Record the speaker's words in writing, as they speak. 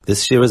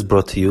This year is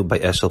brought to you by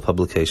Eshel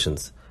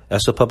Publications.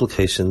 Eshel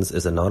Publications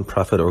is a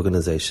non-profit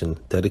organization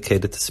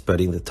dedicated to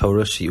spreading the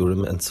Torah,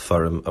 Shiurim, and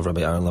Sefarim of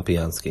Rabbi Aaron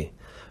Lopiansky.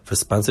 For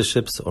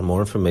sponsorships or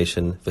more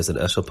information, visit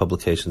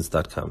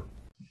eshelpublications.com.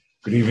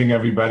 Good evening,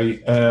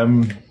 everybody.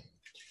 Again,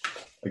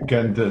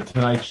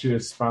 tonight's year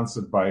is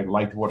sponsored by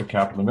Lightwater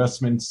Capital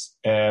Investments.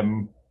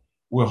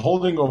 We're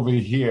holding over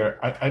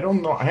here. I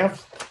don't know.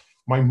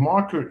 My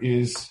marker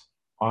is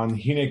on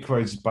Hine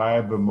Kreuz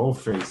Bayer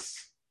B'Mofes.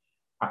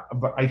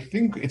 But I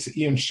think it's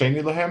Ian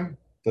Shaney Lahem.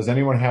 Does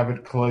anyone have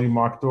it clearly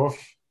marked off?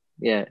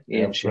 Yeah,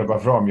 Ian Shaney. Rabbi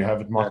Avram, you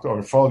have it marked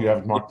off. Fall, you have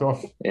it marked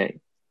off? Yeah,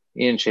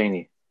 Ian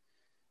Shaney.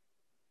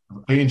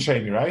 Ian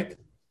Shaney, right?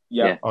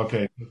 Yeah.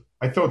 Okay.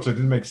 I thought so. It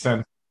didn't make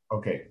sense.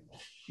 Okay.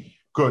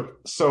 Good.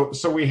 So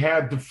we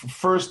had the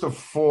first of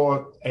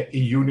four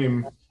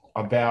iyunim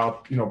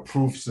about,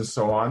 proofs and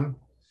so on.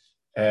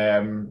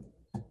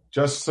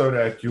 Just so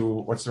that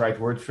what's the right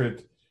word for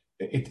it?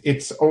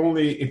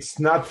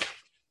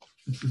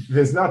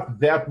 There's not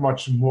that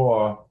much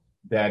more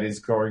that is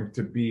going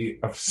to be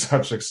of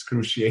such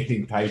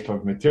excruciating type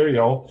of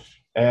material.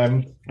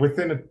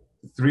 Within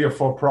 3 or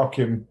 4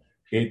 prokim,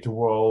 it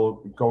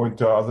will go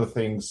into other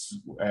things,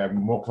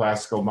 more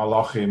classical,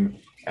 malachim,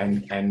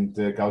 and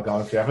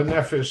galgal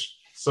nefesh.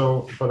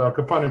 So, but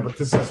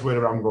this is where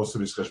the Ram goes to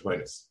this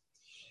cheshbonis.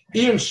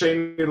 Ian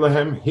Sheni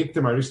lehem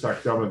hiktem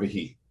aristak dama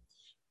v'hi.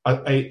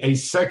 A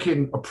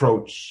second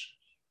approach,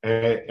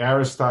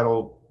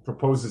 Aristotle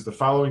proposes the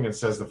following and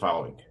says the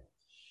following.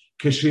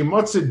 If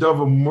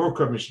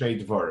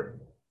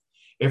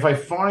I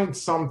find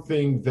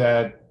something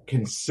that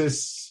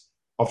consists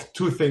of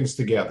 2 things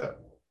together,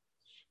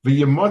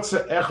 and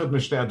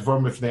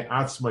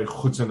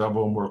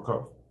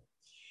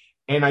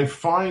I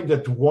find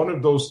that one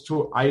of those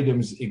 2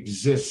 items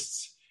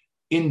exists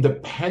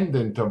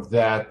independent of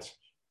that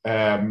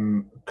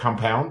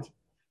compound.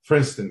 For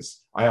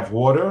instance, I have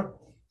water,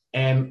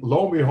 and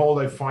lo and behold,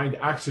 I find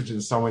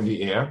oxygen somewhere in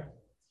the air.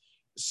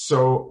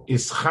 So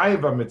is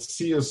chayva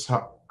metzius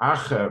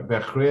ha'acher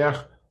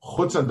bechreach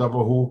chutzan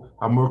davahu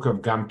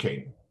hamurkav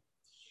gamkein.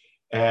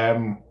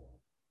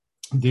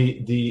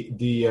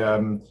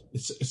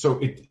 So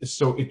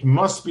it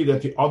must be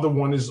that the other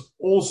one is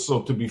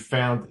also to be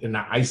found in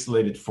an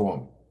isolated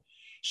form.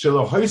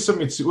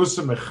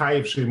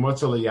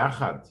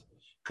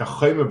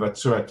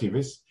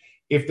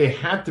 If they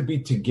had to be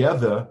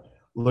together,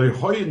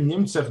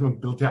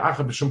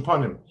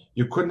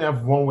 you couldn't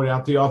have one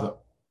without the other.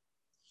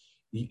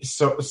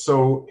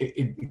 So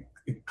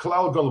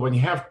when you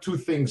have 2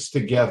 things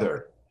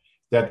together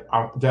that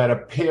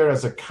appear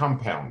as a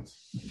compound,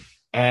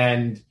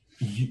 and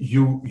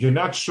you're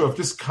not sure if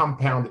this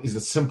compound is the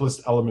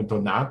simplest element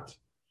or not,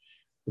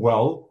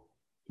 well,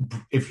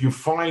 if you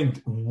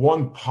find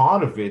one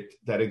part of it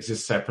that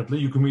exists separately,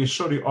 you can be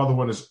assured the other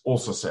one is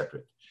also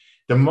separate.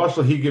 The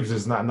mashal he gives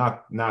is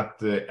not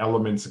the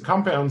elements and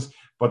compounds,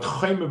 but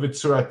chayme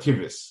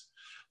v'tzurativis.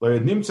 So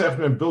it must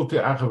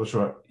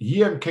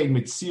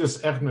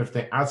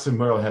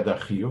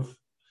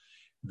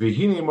be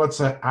that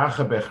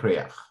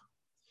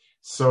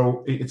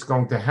it's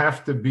going to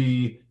have to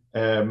be,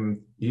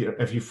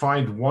 if you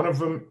find one of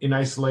them in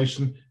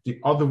isolation,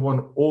 the other one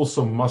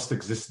also must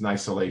exist in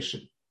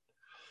isolation.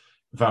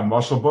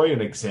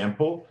 An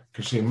example,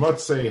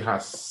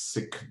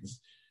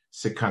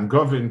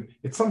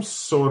 it's some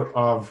sort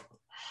of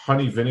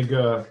honey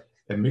vinegar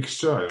a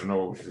mixture. I don't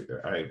know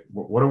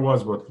what it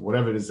was, but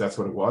whatever it is, that's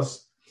what it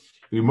was.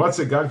 So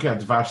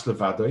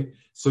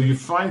you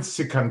find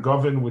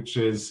sikangovin, which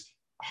is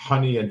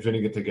honey and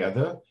vinegar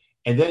together,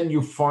 and then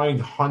you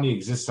find honey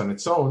exists on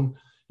its own.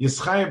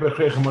 So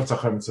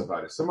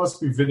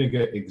must be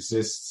vinegar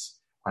exists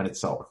on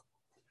itself.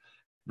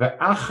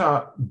 Once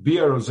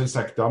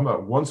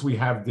we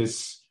have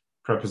this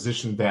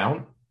preposition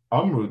down,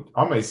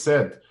 Amay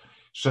said,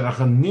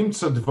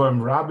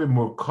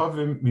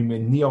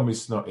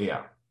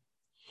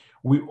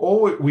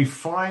 we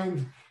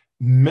find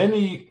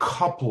many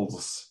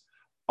couples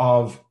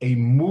of a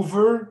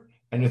mover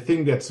and a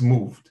thing that's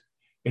moved.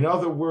 In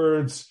other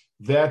words,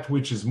 that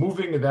which is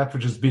moving and that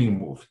which is being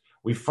moved.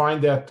 We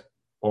find that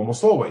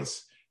almost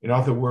always. In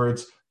other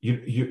words,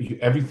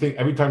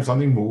 every time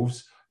something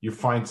moves, you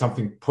find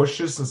something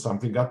pushes and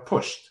something got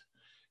pushed.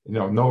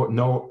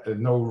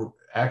 No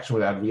action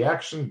without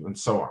reaction, and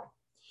so on.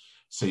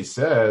 So he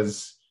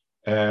says,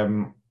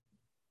 almost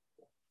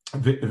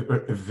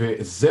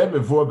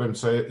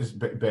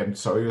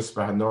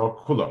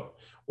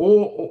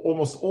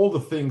all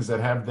the things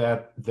that have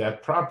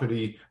that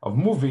property of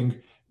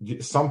moving,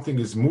 something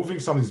is moving,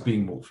 something is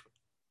being moved.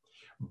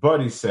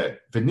 But he said,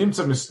 we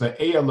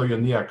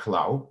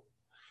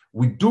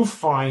do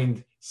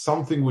find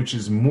something which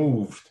is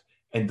moved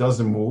and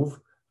doesn't move.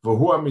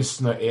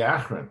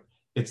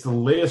 It's the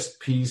last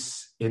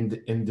piece in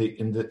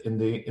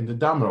the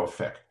domino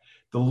effect.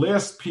 The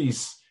last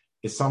piece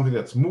is something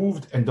that's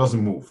moved and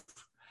doesn't move.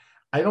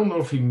 I don't know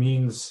if he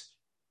means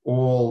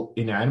all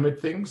inanimate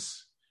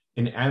things.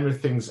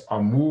 Inanimate things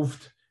are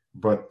moved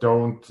but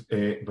don't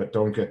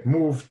get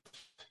moved.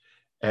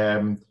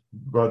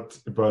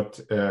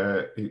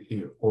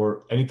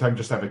 or anytime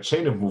just have a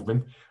chain of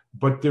movement,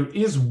 but there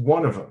is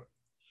one of them.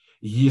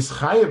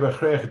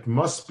 It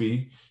must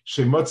be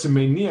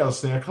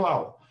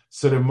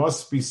so there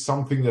must be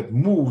something that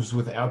moves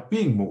without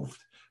being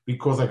moved,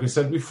 because like we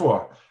said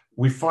before,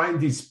 we find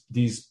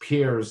these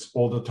pairs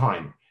all the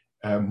time.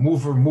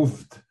 Mover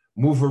moved,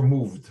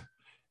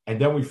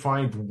 and then we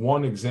find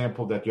one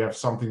example that you have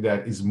something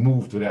that is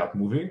moved without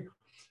moving.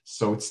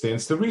 So it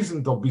stands to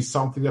reason there'll be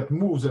something that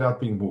moves without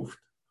being moved.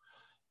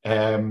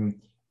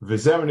 And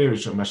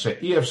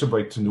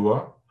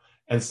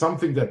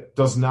something that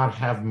does not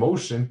have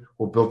motion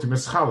or built to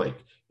mischalik.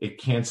 It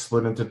can't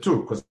split into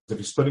two, because if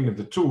you're splitting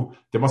into two,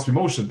 there must be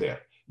motion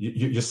there.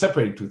 You're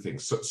separating two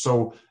things.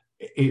 So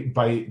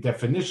by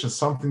definition,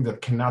 something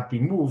that cannot be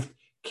moved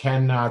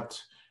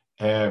cannot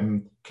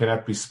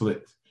be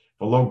split.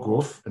 Below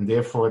guf, and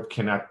therefore it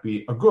cannot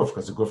be a guf,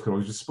 because a guf can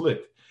always be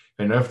split.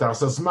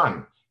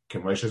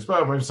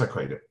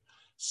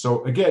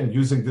 So again,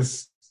 using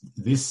this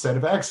set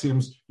of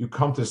axioms, you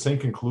come to the same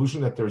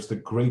conclusion that there's the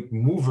great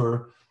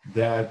mover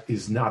that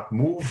is not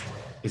moved,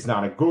 is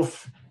not a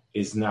guf,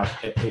 there's not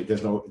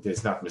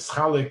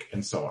mischalik,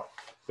 and so on.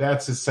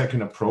 That's his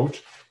second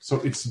approach.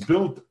 So it's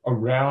built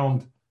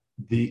around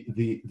the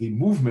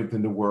movement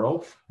in the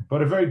world,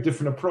 but a very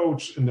different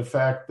approach in the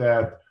fact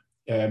that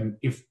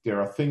if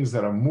there are things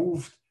that are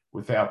moved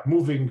without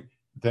moving,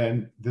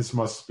 then this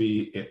must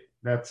be it.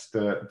 That's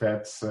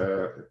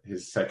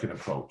his second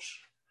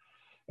approach.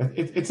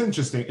 It's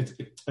interesting.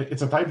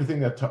 It's a type of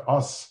thing that to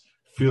us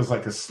feels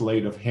like a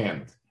sleight of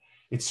hand.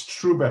 It's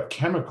true about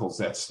chemicals,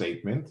 that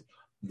statement,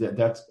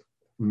 that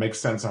makes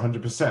sense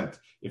 100%.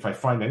 If I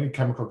find any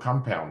chemical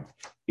compound,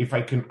 if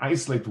I can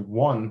isolate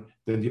one,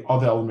 then the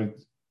other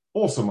element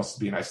also must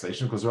be in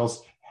isolation, because or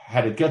else how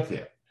did it get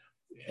there?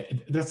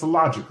 That's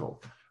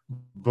logical.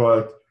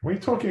 But when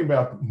you're talking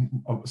about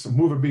some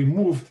mover being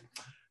moved,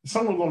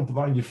 somewhere along the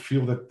line you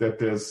feel that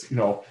there's,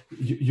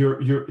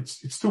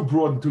 it's too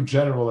broad and too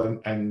general,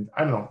 and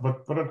I don't know,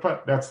 but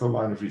that's the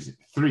line of reason.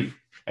 3.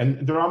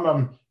 And the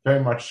Rambam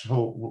very much,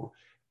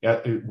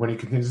 when he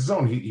continues his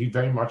own, he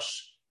very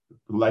much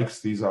likes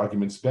these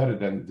arguments better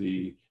than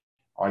the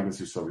arguments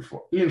we saw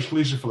before.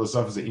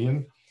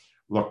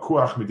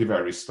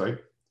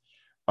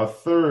 A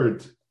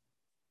third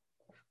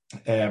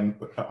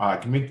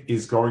argument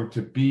is going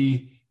to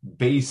be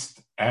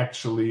based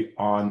actually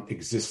on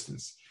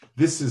existence.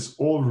 This is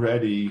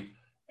already,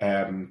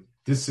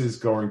 this is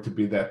going to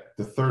be that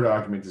the third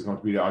argument is going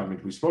to be the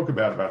argument we spoke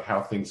about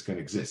how things can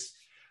exist.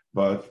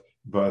 But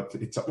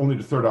it's only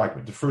the third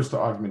argument. The first two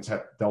arguments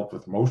have dealt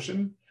with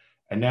motion,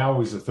 and now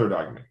is the third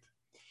argument.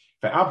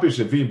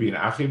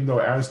 Even though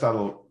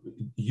Aristotle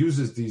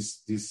uses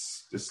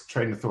this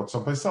train of thought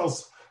someplace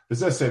else,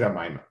 this is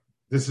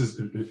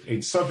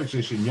a suffix.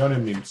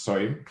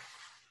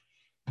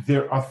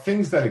 There are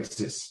things that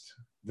exist.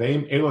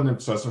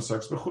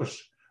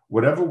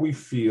 Whatever we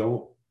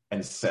feel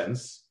and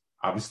sense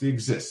obviously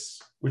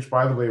exists, which,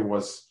 by the way,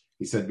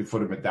 he said before,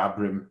 the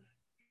Medabrim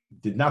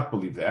did not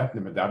believe that.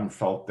 The Medabrim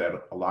felt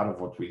that a lot of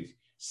what we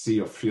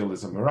see or feel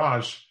is a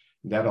mirage.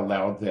 That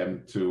allowed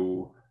them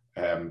to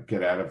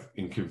get out of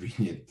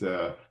inconvenient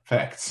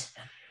facts.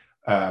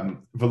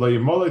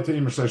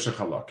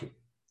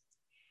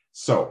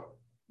 So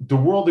the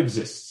world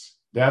exists.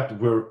 That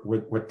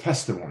we're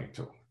testimony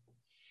to.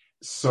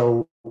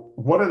 So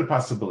what are the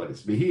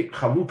possibilities?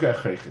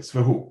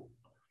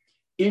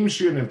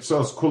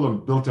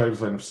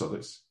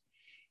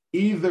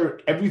 Either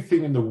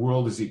everything in the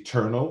world is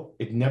eternal,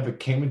 it never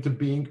came into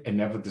being and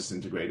never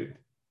disintegrated,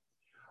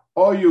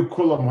 or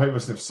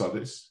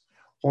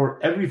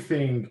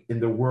everything in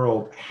the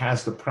world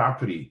has the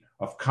property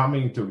of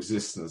coming into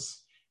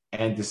existence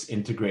and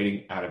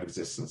disintegrating out of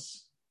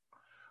existence,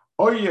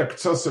 or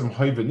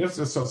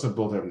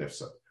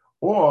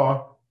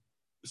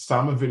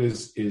some of it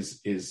is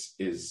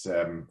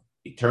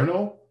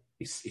eternal,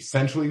 is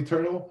essentially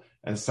eternal,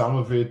 and some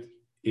of it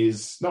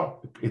is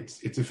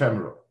it's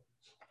ephemeral.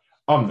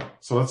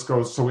 So let's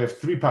go. So we have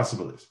 3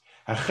 possibilities.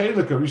 To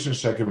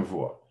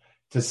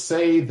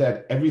say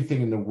that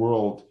everything in the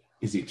world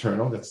is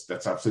eternal, that's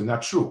absolutely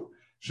not true.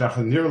 There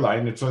are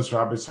many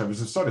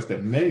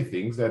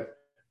things that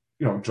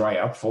dry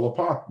out, fall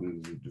apart,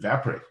 and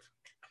evaporate.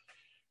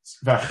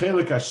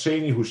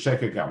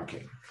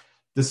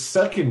 The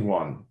second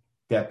one,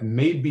 that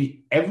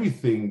maybe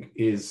everything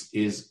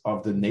is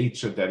of the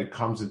nature that it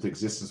comes into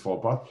existence, fall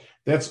apart,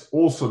 that's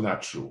also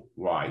not true.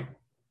 Why?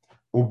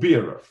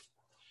 Ubira.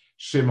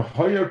 Shem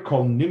hoyer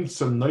kol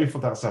nimtza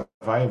neufel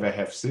tasavai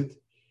vehefsid,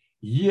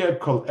 yeh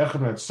kol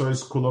echad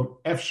sois kulam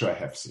efsha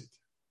hefsid.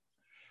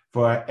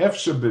 For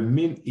efsha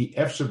bemin I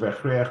efsha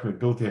vechreach me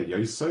bilte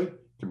hayoisoi,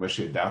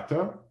 k'moshe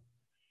data,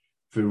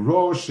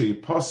 v'ro she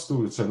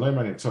postu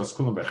tzaloiman et sois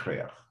kulam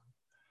vechreach.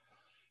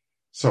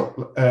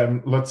 So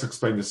let's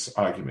explain this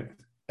argument.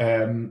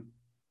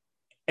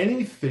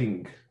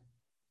 Anything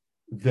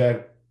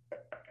that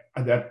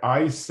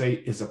I say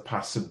is a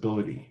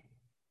possibility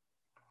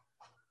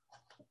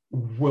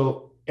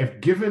will, if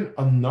given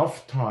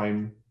enough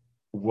time,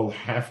 will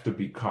have to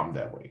become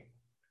that way.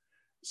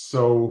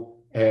 So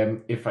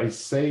if I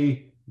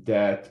say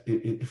that,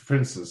 for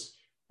instance,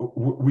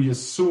 we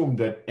assume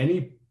that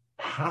any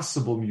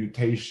possible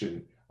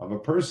mutation of a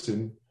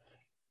person,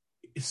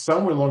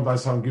 somewhere along the line,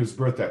 someone gives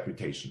birth to that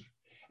mutation.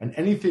 And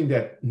anything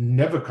that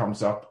never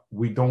comes up,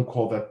 we don't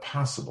call that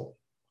possible.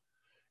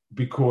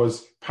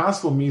 Because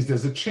possible means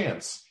there's a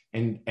chance.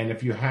 And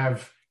if you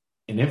have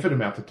an infinite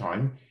amount of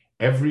time,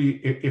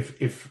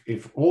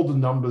 if all the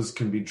numbers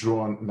can be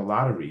drawn in the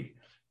lottery,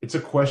 it's a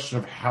question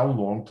of how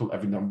long till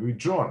every number be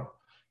drawn.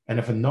 And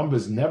if a number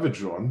is never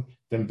drawn,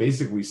 then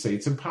basically we say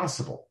it's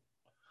impossible.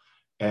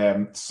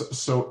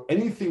 So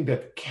anything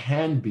that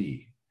can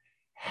be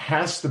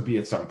has to be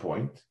at some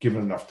point,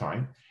 given enough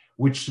time,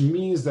 which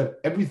means that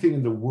everything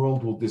in the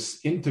world will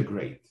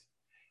disintegrate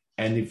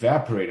and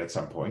evaporate at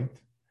some point,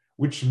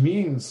 which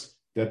means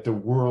that the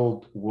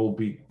world will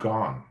be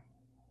gone.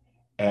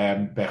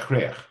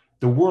 The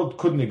world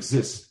couldn't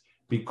exist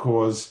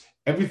because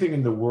everything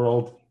in the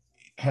world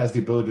has the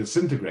ability to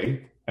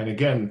disintegrate. And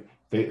again,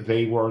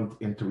 they weren't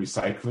into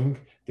recycling.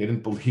 They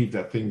didn't believe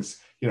that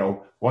things,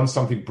 once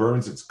something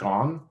burns, it's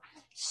gone.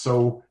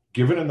 So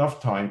given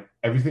enough time,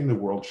 everything in the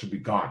world should be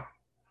gone.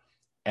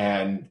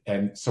 And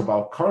so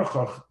about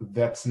Karchach,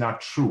 that's not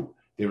true.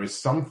 There is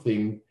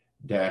something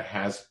that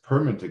has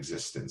permanent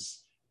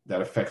existence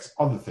that affects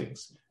other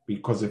things.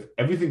 Because if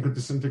everything could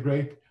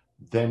disintegrate,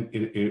 then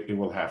it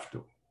will have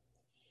to.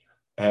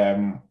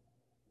 So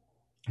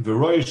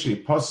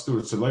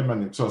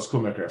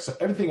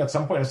everything at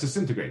some point has to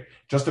disintegrate.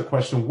 Just a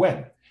question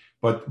when.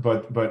 But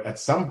at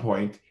some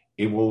point,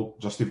 it will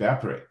just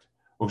evaporate.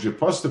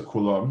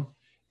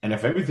 And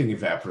if everything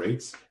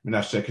evaporates,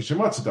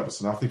 so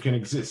nothing can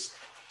exist.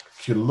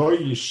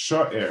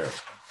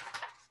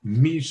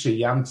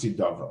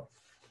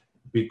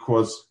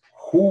 Because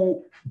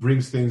who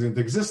brings things into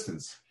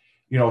existence?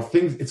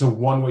 It's a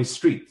one-way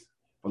street.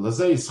 We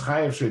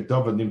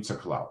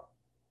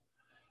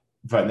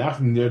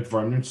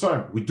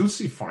do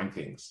see fine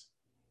things.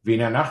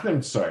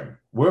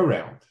 We're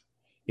around.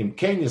 So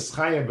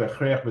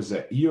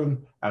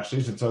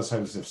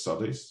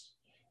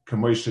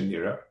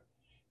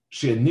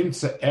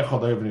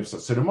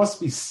there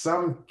must be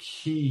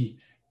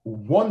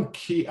one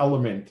key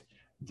element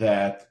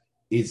that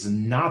is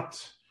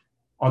not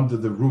under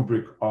the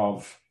rubric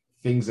of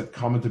things that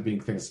come into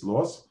being, things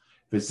laws.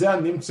 So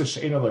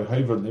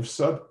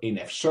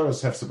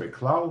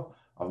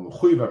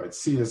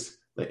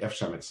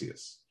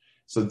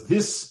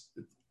this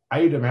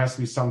item has to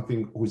be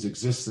something whose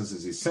existence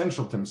is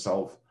essential to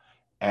himself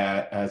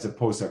as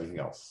opposed to everything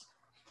else.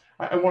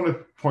 I want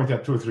to point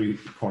out 2 or 3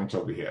 points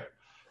over here.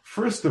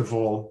 First of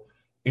all,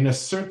 in a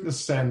certain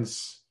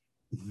sense,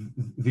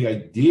 the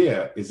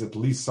idea is at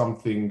least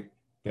something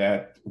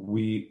that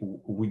we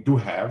do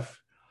have.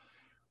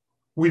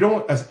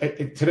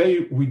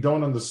 Today we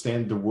don't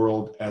understand the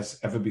world as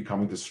ever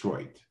becoming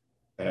destroyed.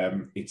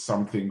 It's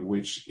something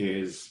which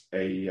is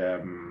there's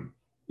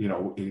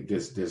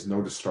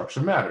no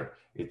destruction of matter.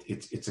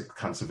 It's a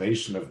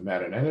conservation of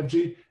matter and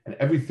energy, and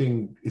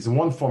everything is in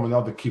one form or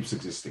another keeps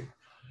existing.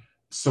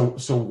 So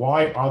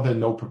why are there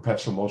no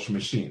perpetual motion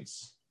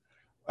machines?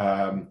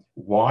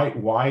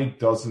 Why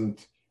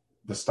doesn't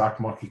the stock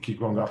market keep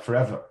going up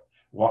forever?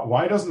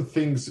 Why do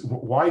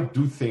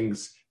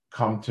things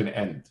come to an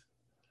end?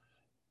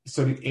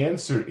 So the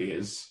answer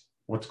is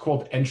what's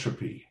called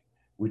entropy,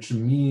 which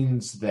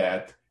means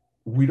that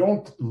we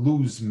don't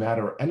lose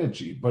matter or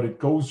energy, but it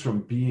goes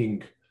from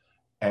being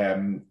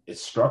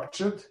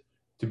structured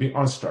to being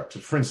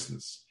unstructured. For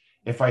instance,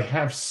 if I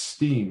have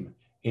steam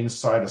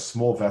inside a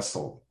small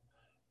vessel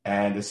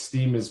and the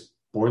steam is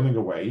boiling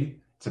away,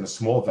 it's in a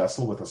small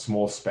vessel with a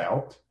small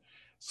spout,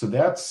 so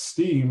that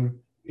steam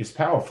is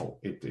powerful.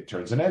 It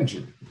turns an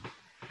engine.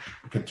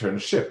 It can turn a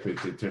ship.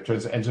 It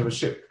turns the engine of a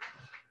ship.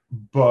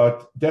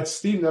 But that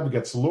steam never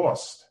gets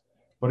lost,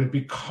 but it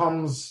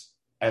becomes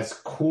as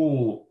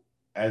cool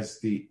as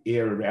the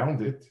air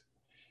around it,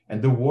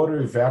 and the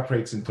water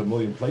evaporates into a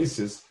million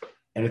places,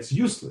 and it's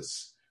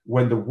useless.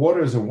 When the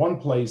water is in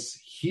one place,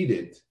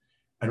 heated,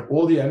 and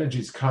all the energy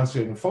is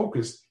concentrated and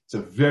focused, it's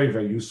a very,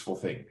 very useful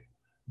thing.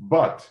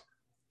 But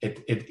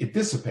it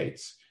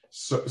dissipates.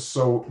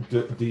 So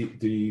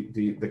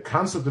the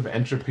concept of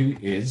entropy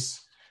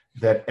is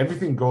that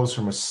everything goes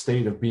from a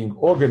state of being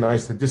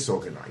organized to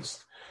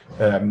disorganized.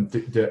 The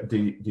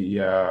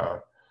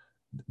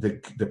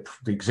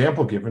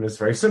example given is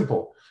very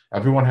simple.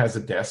 Everyone has a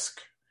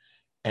desk,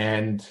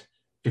 and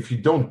if you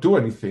don't do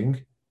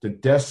anything, the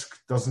desk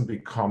doesn't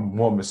become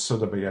more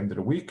Masuda by the end of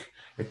the week.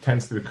 It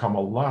tends to become a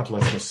lot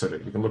less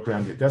Masuda. You can look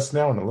around your desk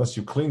now, and unless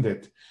you cleaned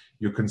it,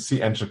 you can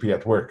see entropy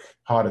at work,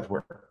 hard at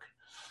work.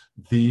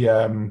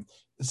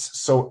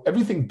 So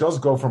everything does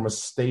go from a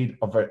state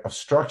of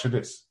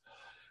structure.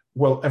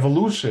 Well,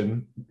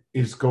 evolution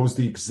goes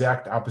the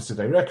exact opposite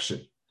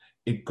direction.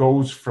 It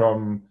goes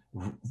from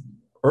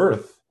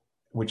Earth,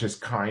 which is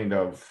kind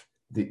of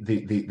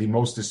the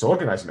most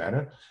disorganized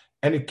matter,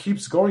 and it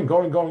keeps going.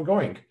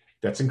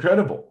 That's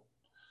incredible.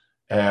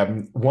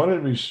 One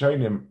of the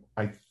Rishonim,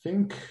 I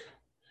think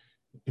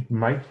it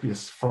might be a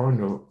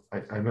Sforno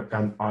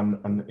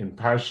in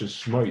Parshas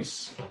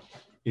Shmois.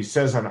 He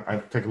says,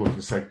 I take a look in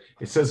a sec.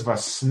 It says,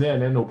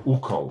 "Vasnenenu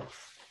ukol."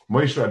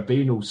 Moshe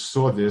Rabbeinu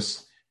saw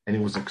this, and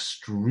he was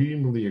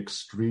extremely,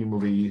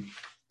 extremely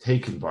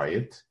taken by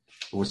it.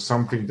 It was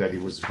something that he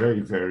was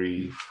very,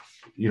 very,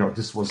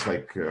 this was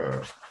like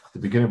the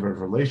beginning of a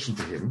revelation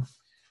to him.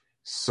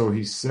 So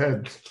he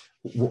said,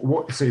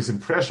 so his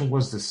impression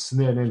was the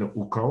Snenenu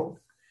ukol.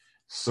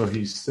 So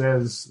he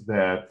says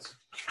that.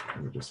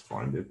 Let me just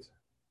find it.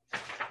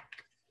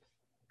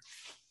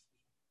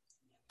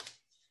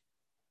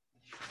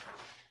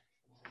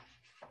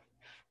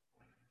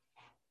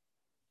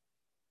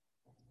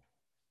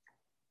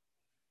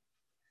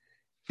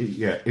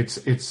 Yeah, it's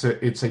a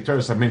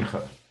Teres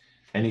HaMincha,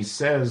 and he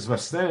says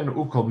Vasnen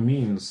Ukol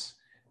means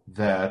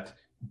that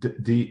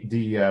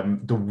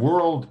the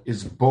world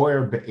is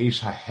boer be'esh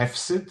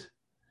ha'hefsid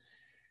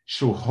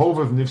shu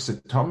hovav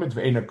nifsid tamid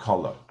ve'ena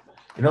kala.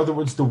 In other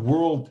words, the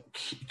world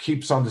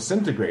keeps on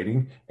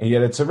disintegrating, and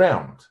yet it's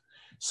around.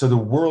 So the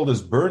world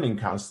is burning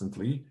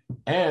constantly,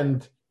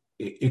 and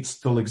it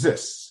still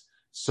exists.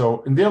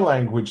 So in their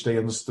language, they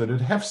understood it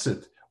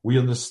hefsid. We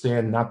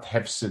understand not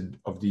hefsid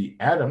of the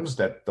atoms,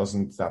 that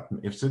doesn't stop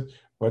hefsid,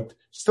 but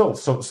still.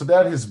 So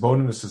that his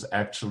bonus is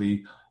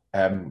actually,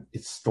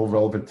 it's still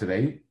relevant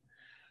today.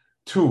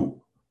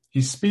 2,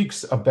 he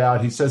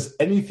says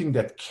anything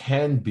that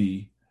can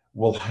be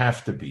will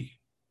have to be.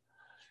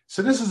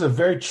 So this is a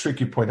very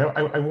tricky point.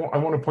 I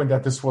want to point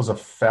out this was a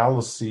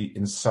fallacy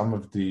in some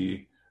of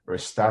the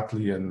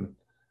Aristotelian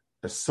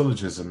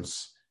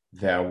syllogisms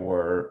that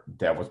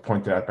was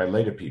pointed out by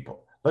later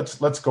people.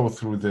 Let's go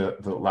through the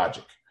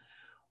logic.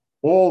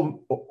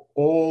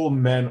 All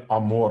men are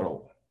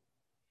mortal,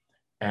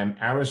 and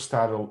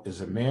Aristotle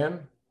is a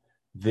man,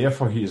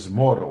 therefore he is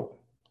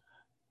mortal,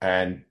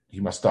 and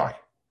he must die.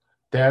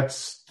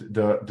 That's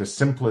the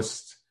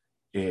simplest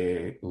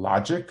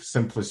logic,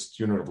 simplest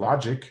unit of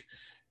logic.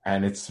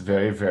 And it's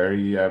very,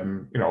 very,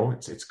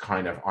 it's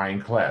kind of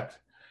ironclad,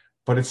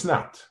 but it's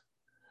not.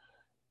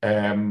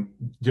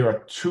 There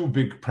are 2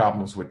 big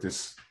problems with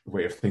this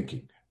way of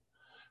thinking.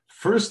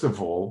 First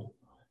of all,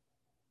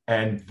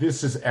 and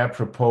this is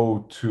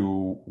apropos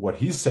to what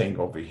he's saying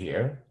over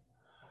here,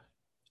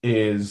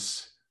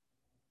 is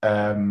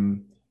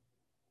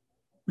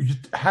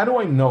how do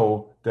I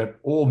know that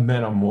all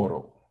men are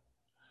mortal?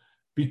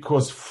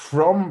 Because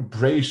from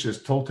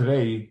Bereshis till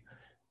today,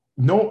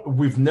 no,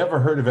 we've never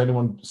heard of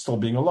anyone still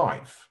being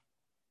alive.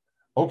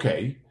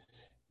 Okay,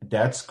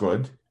 that's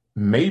good.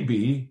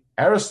 Maybe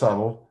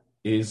Aristotle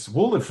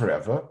will live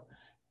forever,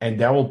 and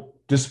that will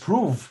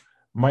disprove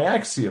my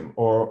axiom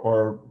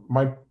or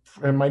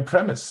my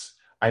premise.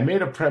 I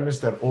made a premise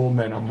that all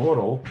men are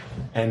mortal,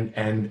 and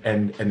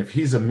if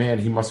he's a man,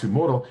 he must be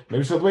mortal.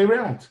 Maybe it's the other way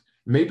around.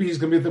 Maybe he's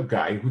going to be the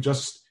guy who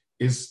just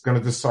is going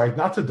to decide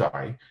not to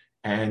die,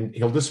 and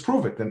he'll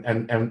disprove it,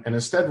 and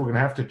instead we're going to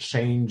have to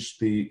change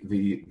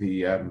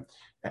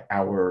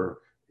our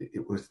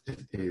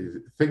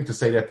thing to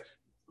say that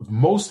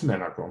most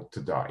men are going to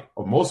die,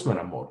 or most men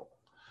are mortal.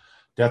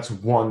 That's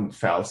one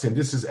fallacy, and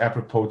this is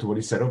apropos to what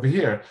he said over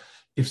here.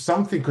 If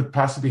something could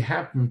possibly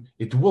happen,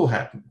 it will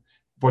happen,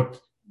 but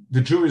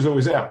the jury is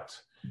always out.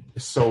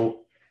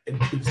 So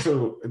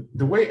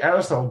the way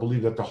Aristotle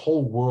believed that the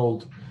whole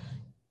world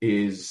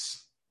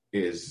is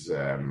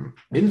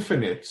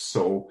infinite,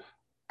 so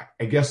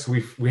I guess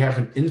we have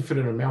an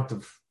infinite amount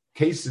of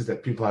cases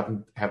that people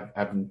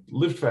haven't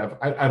lived forever.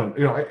 I don't,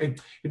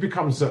 it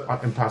becomes an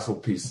impossible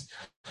piece.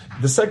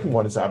 The second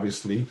one is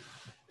obviously,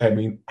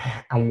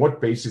 on what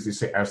basis they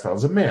say Aristotle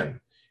is a man?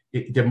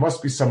 There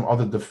must be some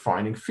other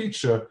defining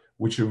feature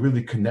which are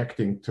really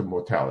connecting to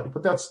mortality.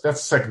 But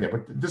that's secondary.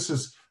 But this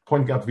is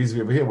pointing out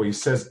vis-a-vis over here, where he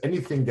says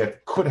anything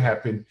that could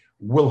happen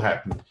will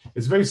happen.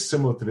 It's very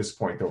similar to this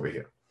point over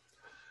here.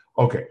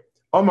 Okay.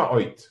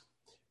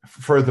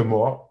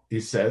 Furthermore, he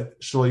said,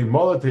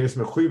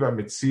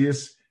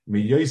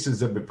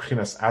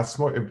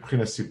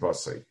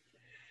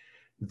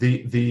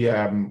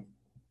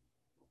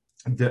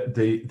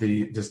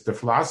 the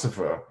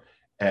philosopher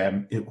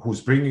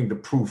who's bringing the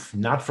proof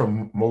not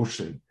from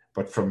motion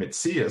but from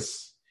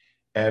Metzias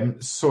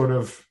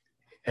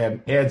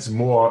adds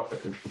more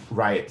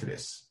riot to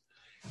this.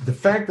 The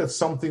fact that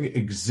something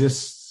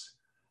exists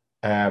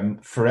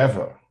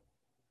forever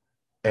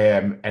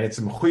and it's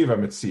a mechuyev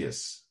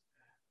Metzias,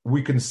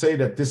 we can say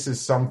that this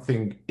is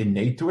something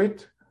innate to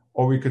it,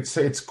 or we could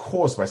say it's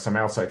caused by some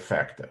outside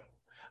factor.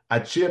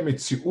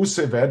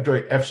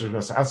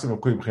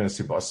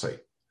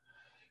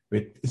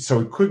 So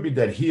it could be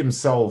that he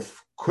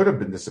himself could have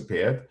been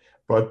disappeared,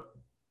 but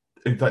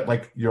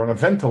like you're on a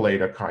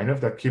ventilator kind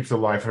of that keeps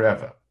alive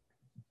forever.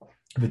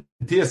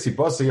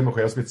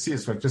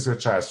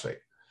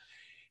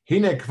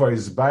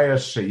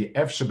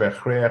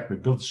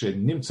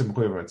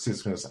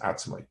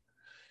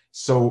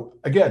 So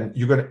again,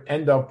 you're going to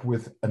end up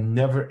with a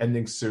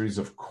never-ending series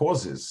of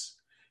causes,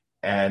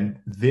 and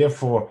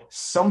therefore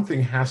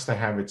something has to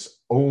have its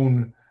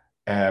own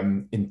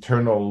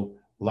internal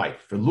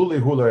life.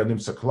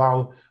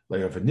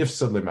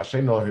 nifsad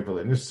le'mashen lo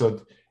hevel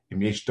nifsad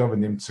im yesh davar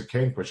nimtza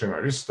kein k'mashem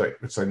aristoi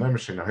v'tzay no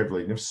mashen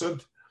hevel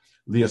nifsad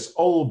lias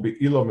ol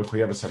be'ilo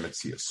mechuyeves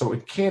hametzias. So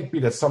it can't be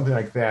that something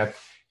like that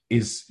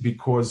is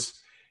because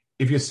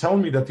if you're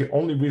telling me that the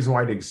only reason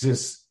why it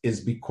exists is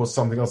because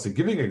something else is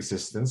giving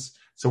existence,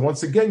 so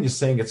once again, you're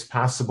saying it's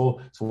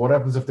possible. So what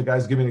happens if the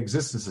guy's giving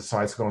existence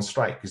decides to go on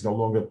strike? He's no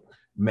longer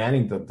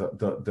manning the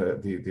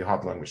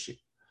hotline machine.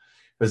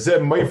 This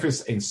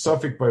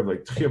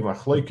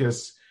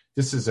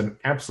is an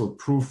absolute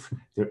proof.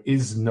 There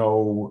is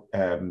no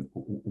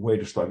way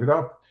to slug it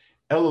up.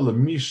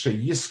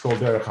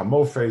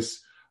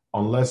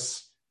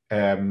 Unless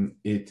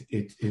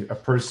a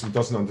person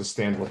doesn't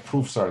understand what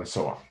proofs are and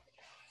so on.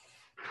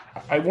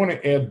 I want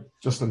to add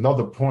just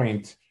another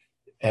point.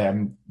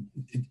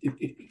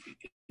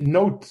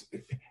 Note,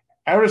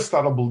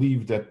 Aristotle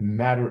believed that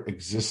matter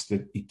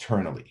existed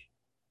eternally.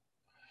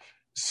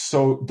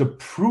 So the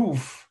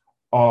proof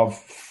of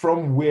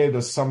from where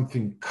does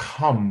something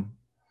come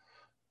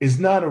is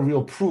not a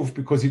real proof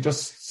because he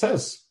just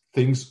says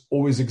things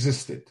always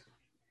existed.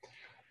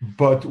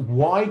 But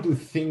why do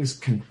things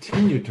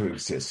continue to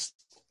exist?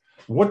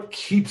 What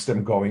keeps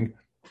them going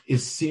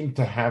did seem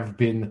to have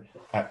been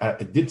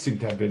a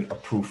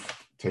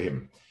proof to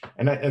him,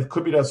 and it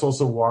could be that's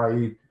also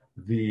why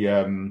the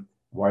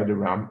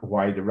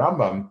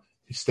Rambam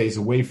stays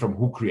away from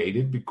who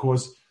created,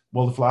 because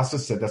the philosopher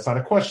said that's not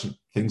a question.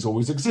 Things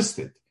always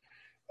existed,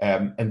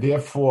 and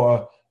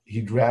therefore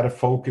he'd rather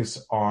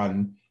focus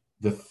on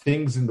the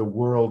things in the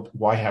world.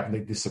 Why haven't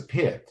they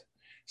disappeared?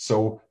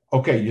 So,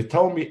 okay, you're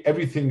telling me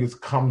everything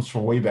comes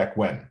from way back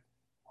when.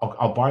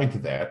 I'll buy into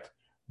that,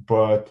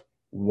 but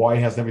why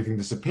has everything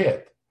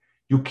disappeared?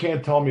 You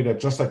can't tell me that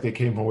just like they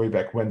came from way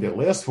back when, they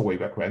last for way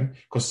back when,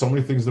 because so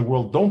many things in the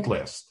world don't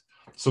last.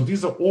 So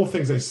these are all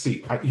things I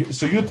see.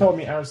 So you're telling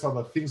me,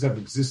 Aristotle, that things have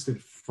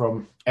existed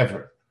from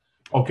ever.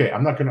 Okay,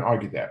 I'm not going to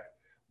argue that.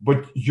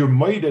 But you're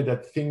made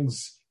that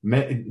things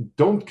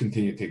don't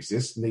continue to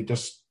exist, and they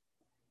just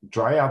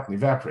dry out and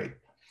evaporate.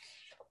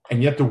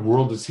 And yet the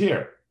world is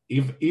here,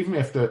 even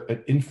after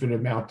an infinite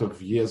amount of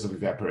years of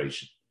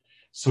evaporation.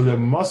 So there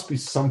must be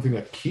something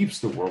that keeps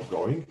the world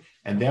going,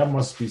 and there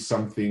must be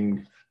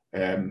something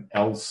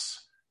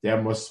else.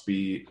 There must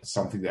be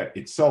something that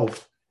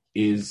itself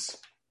is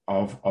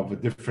of a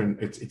different.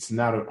 It's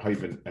not a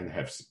Haven and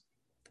Hefsi.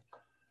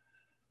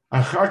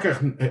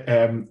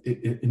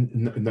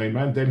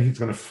 Then he's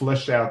going to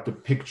flesh out the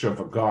picture of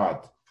a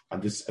god.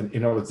 And this, and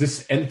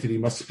this entity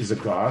is a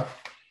god.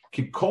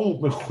 Kikol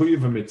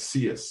mechuyev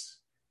metzias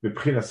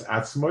b'chinas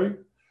atzmoi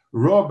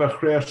ro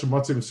b'chreach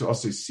shemotzim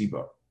su'osei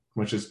siba,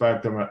 which is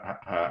back to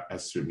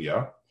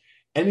Asrimia.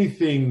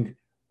 Anything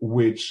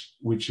which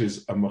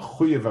is a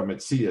mechuyev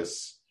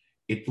metzias,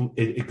 it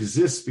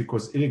exists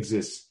because it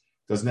exists.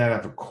 Does not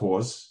have a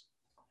cause.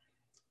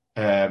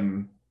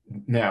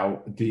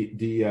 Now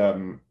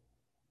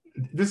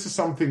this is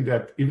something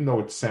that, even though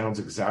it sounds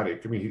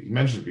exotic, I mean, he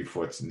mentioned it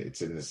before, it's in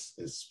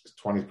his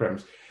 20th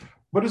premise,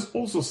 but it's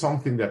also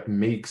something that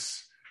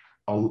makes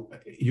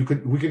we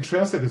can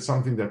translate it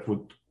something that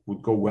would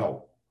go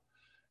well.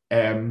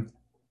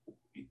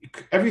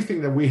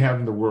 Everything that we have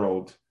in the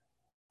world,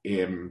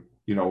 has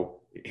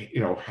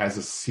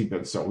a siba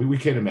and so on. We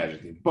can't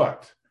imagine it.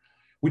 But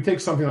we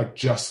take something like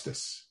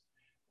justice.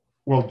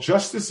 Well,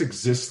 justice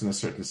exists in a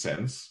certain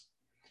sense,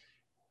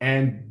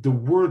 and the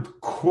word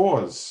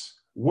cause,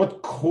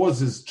 what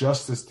causes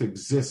justice to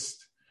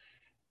exist,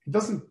 it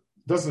doesn't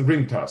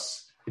ring to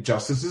us.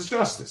 Justice is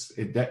justice.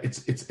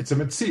 It's a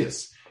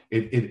metzias.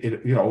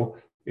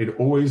 It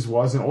always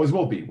was and always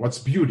will be. What's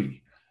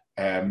beauty?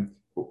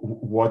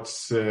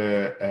 What's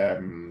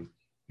many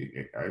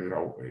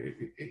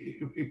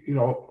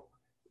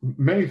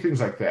things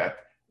like that,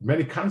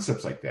 many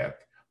concepts like that.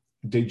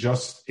 They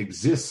just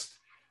exist,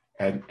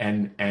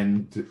 and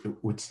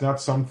it's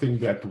not something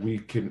that we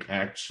can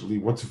actually.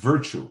 What's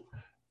virtue?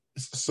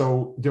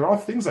 So there are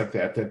things like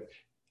that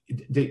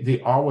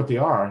they are what they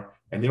are,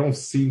 and they don't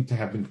seem to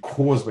have been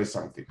caused by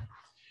something.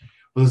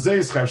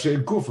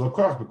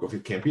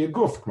 It can't be a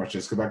goof.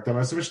 These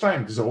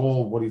are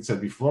all what he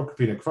said before.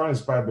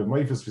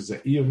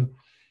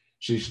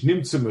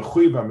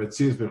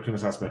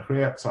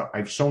 So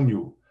I've shown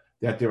you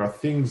that there are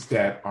things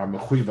that are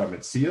mechuyev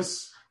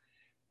metzias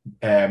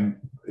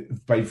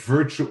by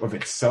virtue of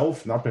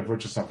itself, not by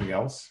virtue of something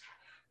else.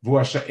 It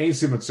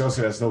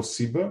has no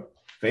siba.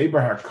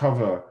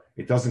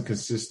 It doesn't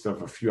consist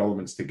of a few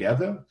elements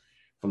together.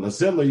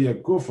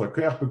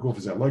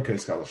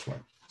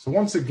 So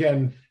once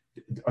again,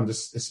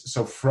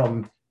 so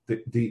from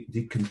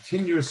the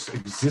continuous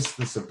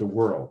existence of the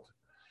world,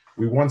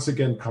 we once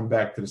again come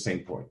back to the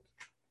same point.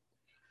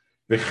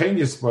 And then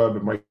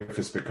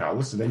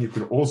you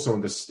can also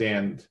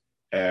understand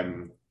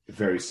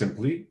very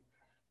simply,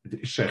 you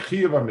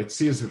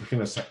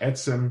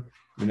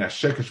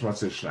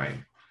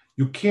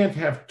can't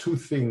have two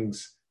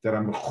things that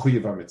are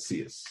mechuyev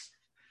metzias.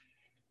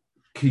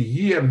 Ki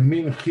yeh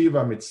min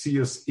chiyev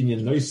metzias in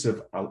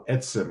yenosev al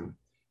etzem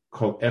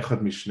kol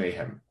echad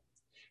mishnehem.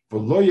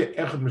 Let's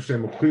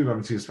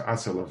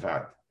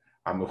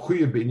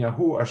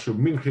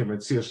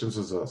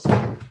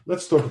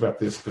talk about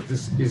this, but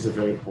this is a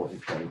very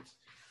important point.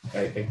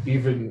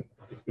 Even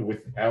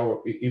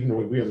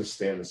when we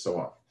understand and so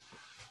on.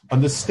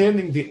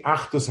 Understanding the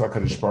Achdus of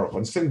HaKadosh Baruch Hu,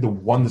 understanding the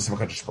oneness of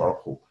HaKadosh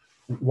Baruch Hu.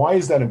 Why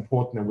is that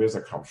important and where does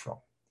that come from?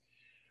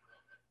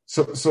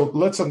 So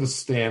let's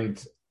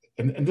understand,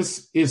 and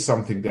this is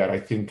something that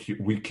I think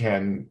we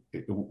can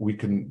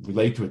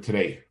relate to it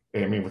today.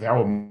 I mean, with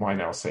our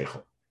mind, our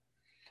seichel.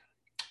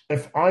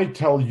 If I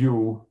tell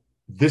you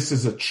this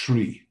is a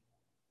tree,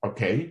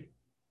 okay,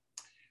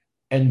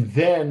 and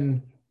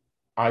then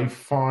I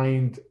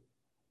find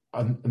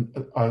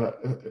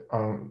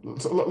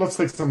so let's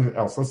take something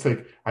else.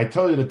 I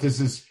tell you that this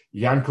is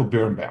Yankel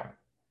Birnbaum.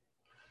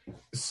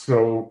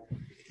 So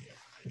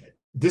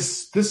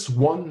this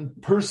one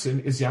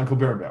person is Yankel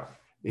Birnbaum.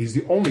 He's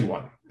the only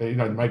one. It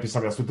might be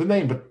somebody else with the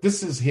name, but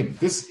this is him.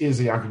 This is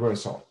a Yankel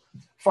Birnbaum.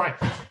 Fine.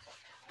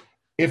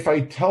 If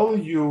I tell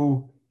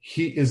you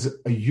he is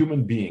a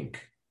human being,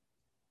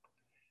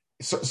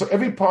 so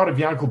every part of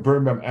Yankel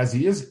Birnbaum as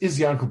he is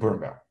Yankel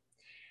Birnbaum.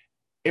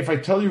 If I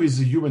tell you he's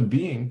a human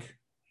being,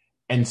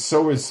 and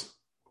so is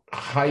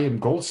Chaim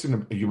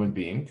Goldstein a human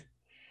being,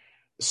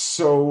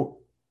 so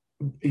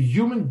a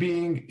human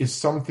being is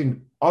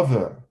something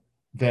other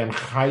than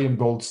Chaim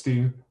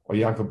Goldstein or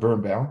Yankel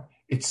Birnbaum.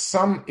 It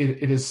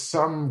is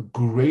some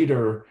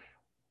greater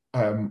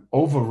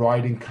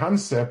overriding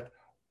concept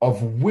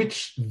of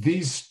which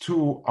these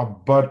two are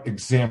but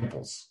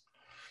examples.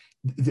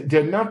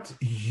 They're not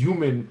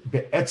human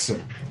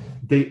be'etzem.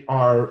 They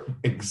are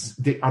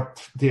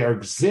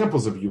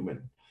examples of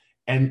human,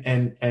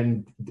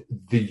 and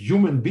the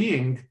human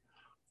being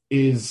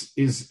is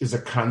a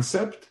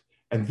concept,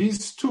 and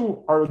these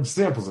two are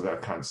examples of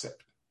that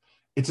concept.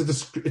 It's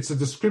a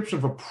description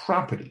of a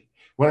property.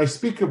 When I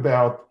speak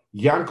about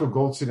Yankel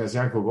Goldstein as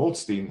Yankel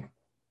Goldstein,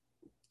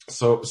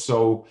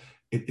 so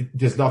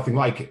there's nothing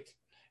like it.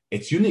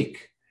 It's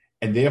unique,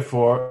 and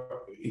therefore,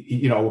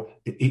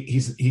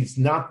 he's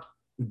not.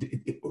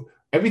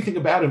 Everything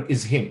about him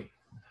is him.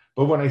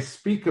 But when I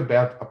speak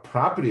about a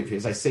property of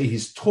his, I say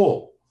he's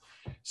tall.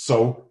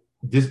 So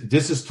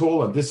this is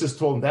tall, and this is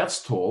tall, and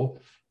that's tall.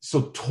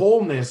 So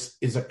tallness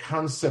is a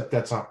concept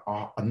that's a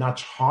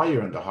notch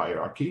higher in the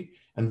hierarchy,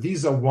 and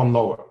these are one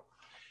lower.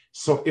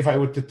 So if I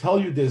were to tell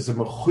you there's a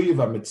mechuyev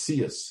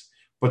metzias,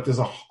 but there's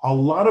a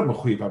lot of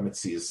mechuyev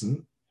metzias,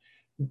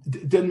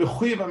 then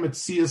mechuyev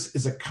metzias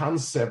is a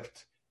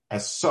concept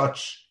as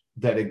such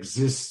that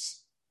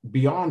exists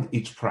beyond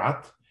each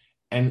prat,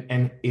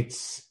 and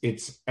its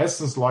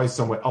essence lies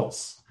somewhere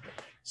else.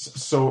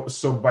 So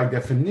by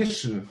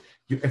definition,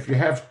 if you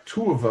have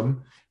two of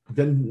them,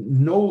 then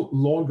no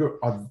longer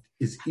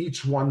is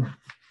each one.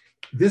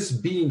 This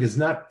being is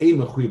not a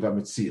mechuyev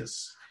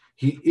metzias.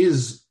 He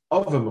is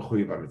of a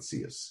mechuyev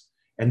metzias,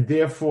 and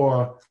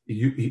therefore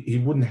he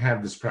wouldn't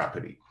have this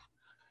property.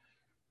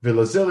 So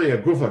basically,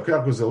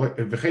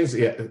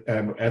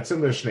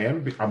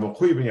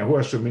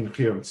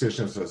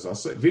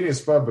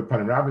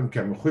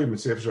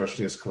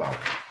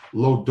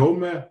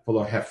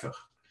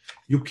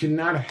 you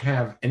cannot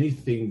have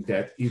anything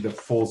that either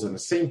falls in the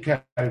same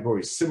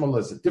category, similar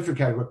as a different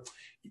category.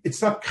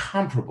 It's not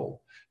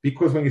comparable,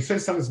 because when you say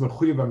something is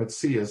mechuyev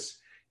metzias,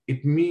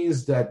 it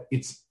means that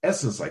its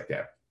essence like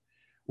that.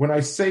 When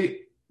I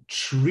say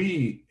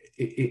tree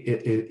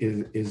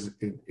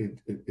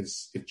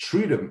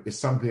treatum is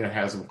something that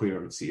has a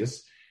mechuyev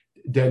metzias,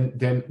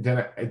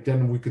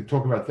 then we could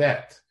talk about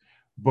that.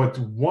 But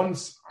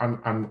once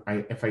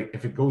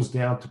if it goes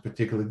down to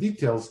particular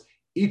details,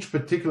 each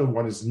particular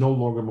one is no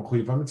longer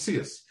mechuyev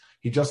metzias.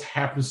 He just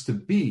happens to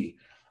be.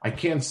 I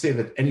can't say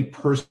that any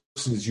person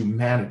is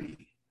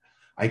humanity.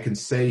 I can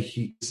say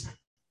he is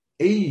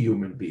a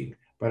human being,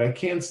 but I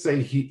can't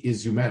say he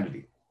is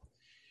humanity.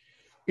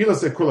 So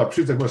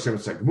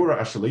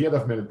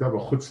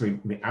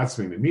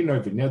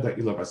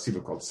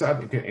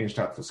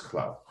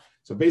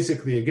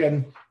basically,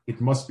 again,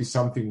 it must be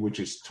something which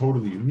is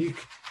totally unique.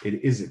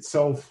 It is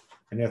itself,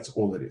 and that's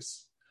all it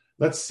is.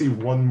 Let's see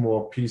one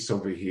more piece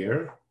over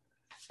here.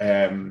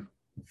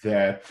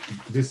 That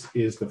this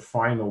is the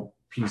final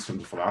piece from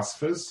the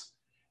philosophers,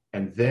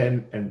 and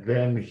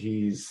then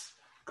he's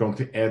going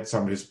to add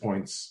some of his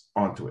points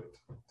onto it.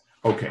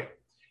 Okay,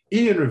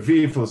 Ian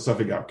Revi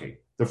Philosophic.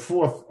 The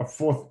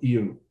fourth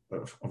Ian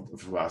of the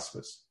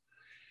philosophers.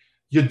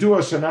 We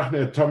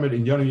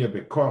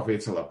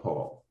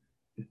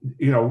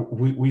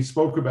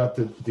spoke about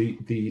the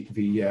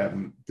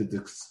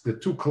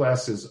two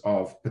classes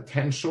of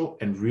potential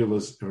and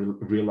realized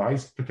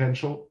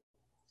potential.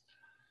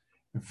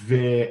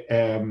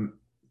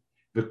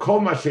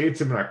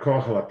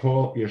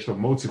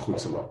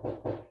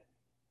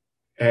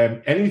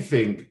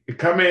 Anything,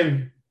 come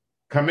in.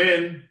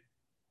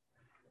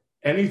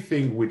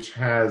 Anything which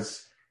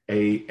has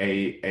a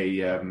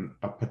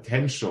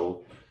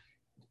potential,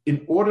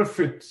 in order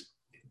for it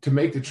to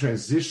make the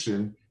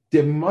transition,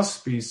 there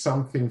must be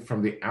something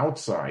from the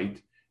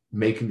outside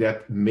making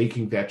that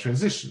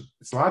transition.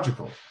 It's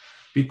logical.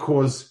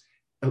 because,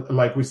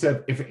 like we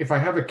said, if I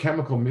have a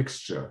chemical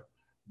mixture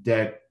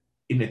that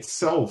in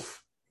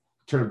itself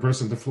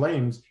bursts into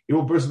flames, it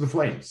will burst into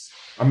flames.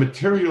 A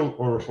material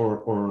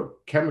or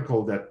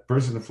chemical that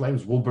bursts into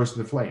flames will burst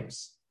into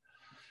flames.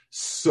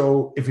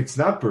 So if it's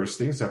not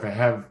bursting, so if I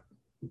have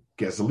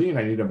gasoline,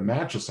 I need a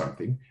match or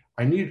something,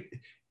 I need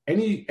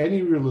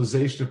any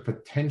realization of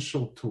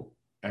potential to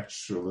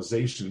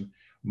actualization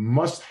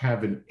must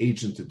have an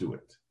agent to do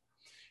it.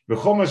 A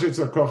so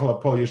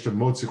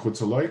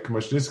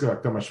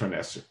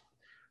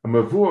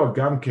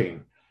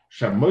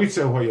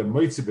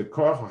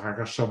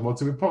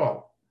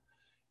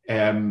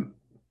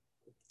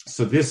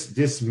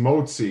this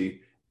motzi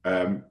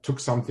took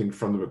something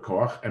from the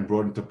bekoach and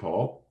brought it to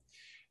Paul.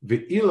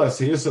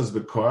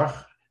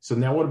 So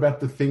now what about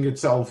the thing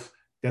itself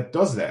that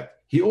does that?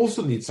 He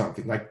also needs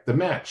something like the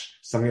match.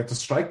 Somebody had to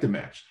strike the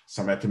match.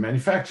 Somebody had to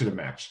manufacture the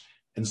match,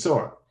 and so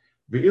on.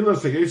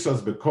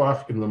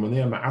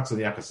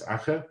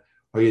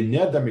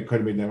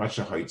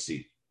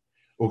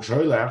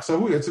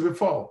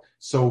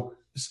 So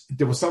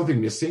there was something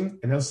missing,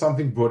 and then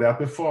something brought out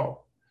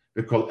before.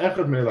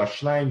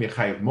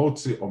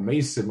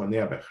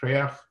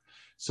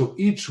 So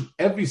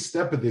every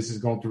step of this is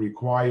going to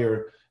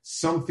require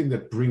something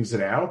that brings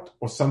it out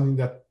or something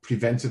that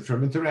prevents it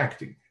from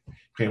interacting.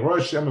 And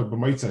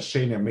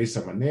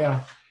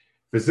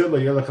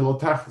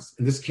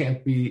this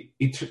can't be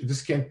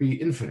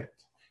infinite.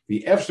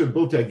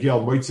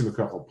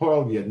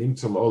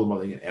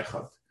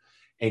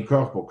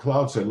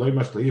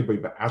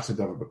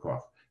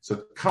 So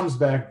it comes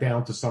back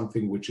down to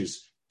something which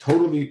is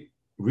totally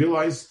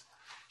realized.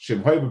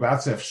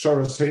 Because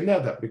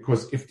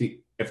if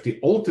the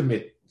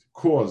ultimate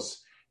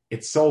cause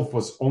itself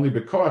was only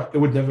bekor, it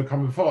would never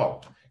come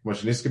before.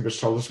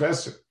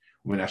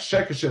 When a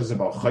shekesh is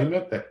about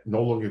chaymer, that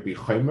no longer be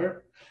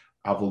chaymer,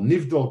 avol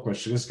nivdol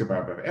k'mashiniska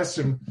b'arbav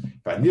esrim,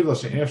 v'nivdol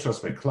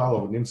she'efshos beklal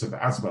of nimtza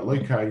b'atzma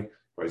loikai,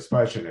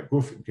 v'yispay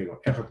she'neguf imkino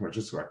echak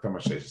majiska v'aktam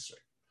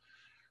ha'sheshisrei.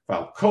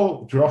 Val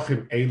kol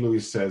drochim elu, he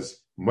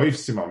says,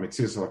 moifsim al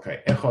mitzvahs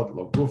lokai echad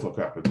lo guf lo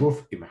kach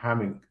beguf im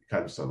hamin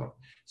kadmus olam.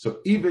 So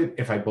even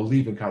if I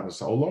believe in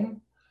kadmus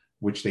olam,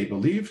 which they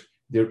believe,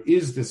 there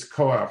is this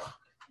koach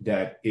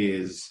that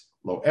is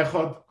lo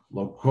echad,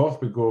 lo koch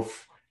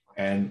beguf,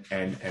 and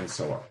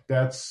so on.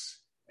 That's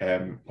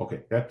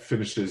okay. That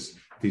finishes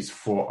these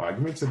four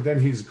arguments, and then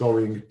he's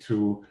going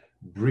to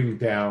bring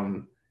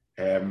down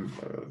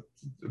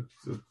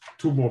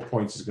two more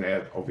points. He's going to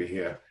add over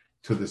here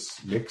to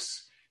this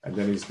mix, and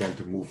then he's going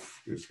to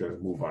move. He's going to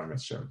move on,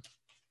 Hashem.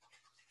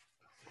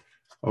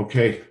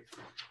 Okay.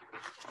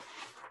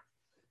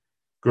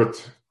 Good.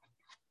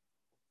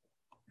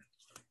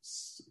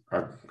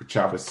 Good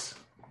Shabbos.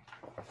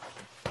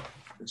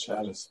 Good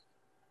Shabbos.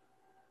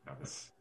 Shabbos.